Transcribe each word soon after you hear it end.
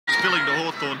filling the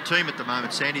Hawthorn team at the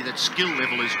moment, Sandy. That skill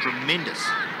level is tremendous.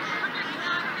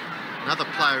 Another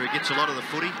player who gets a lot of the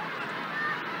footy,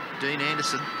 Dean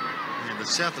Anderson. And the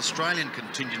South Australian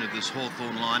contingent of this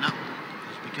Hawthorn lineup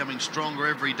is becoming stronger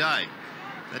every day.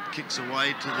 That kicks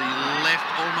away to the left,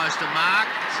 almost a mark.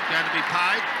 It's going to be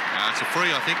paid. It's a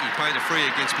free, I think. He paid a free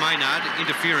against Maynard.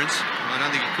 Interference. I don't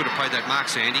think he could have paid that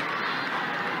mark, Sandy.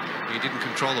 He didn't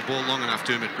control the ball long enough,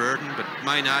 Dermott Brereton, but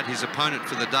Maynard, his opponent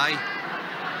for the day,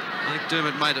 I think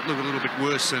Dermott made it look a little bit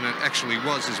worse than it actually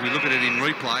was as we look at it in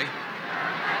replay.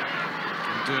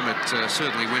 And Dermott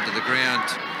certainly went to the ground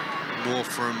more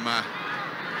from,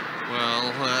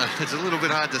 it's a little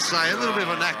bit hard to say. A little bit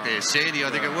of a knack there, Sandy,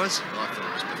 I think it was. I thought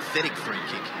it was a pathetic free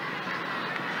kick.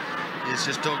 It's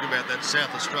just talking about that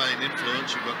South Australian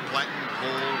influence. You've got Platten,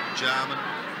 Hall, Jarman,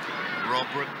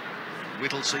 Robrick,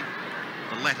 Whittlesey.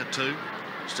 The latter two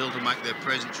still to make their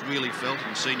presence really felt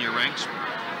in senior ranks.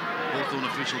 Hawthorn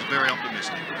officials very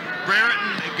optimistic.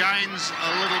 Brereton gains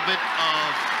a little bit of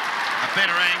a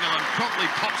better angle and promptly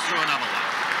pops through another one.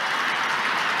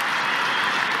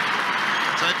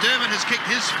 So Dermott has kicked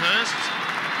his first.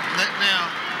 That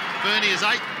now Bernie is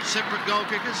 8 separate goal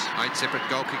kickers. 8 separate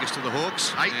goal kickers to the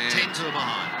Hawks. 8-10 to the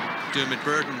behind. Dermott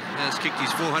Brereton has kicked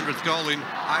his 400th goal in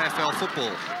AFL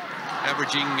football,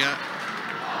 averaging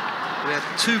about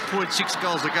 2.6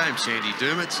 goals a game, Sandy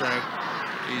Dermott. So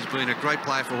he's been a great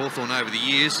player for Hawthorn over the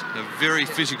years, a very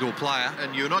physical player.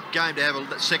 And you're not going to have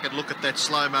a second look at that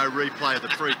slow-mo replay of the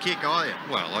free kick, are you?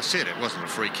 Well, I said it wasn't a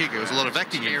free kick. There was a lot of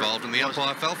acting involved, and the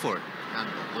umpire fell for it.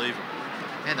 Unbelievable.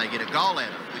 And they get a goal out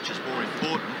of it, which is more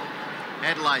important.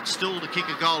 Adelaide still to kick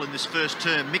a goal in this first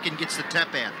term. Micken gets the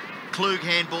tap out. Klug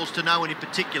handballs to no one in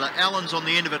particular. Allen's on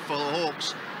the end of it for the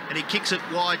Hawks, and he kicks it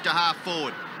wide to half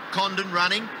forward. Condon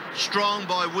running, strong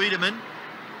by Wiedemann.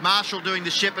 Marshall doing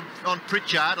the shepherd on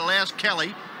Pritchard, allows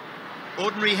Kelly.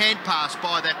 Ordinary hand pass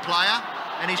by that player,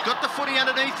 and he's got the footy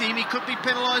underneath him. He could be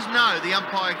penalised. No, the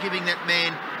umpire giving that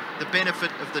man the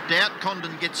benefit of the doubt.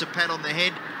 Condon gets a pat on the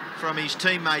head from his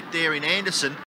teammate there in Anderson.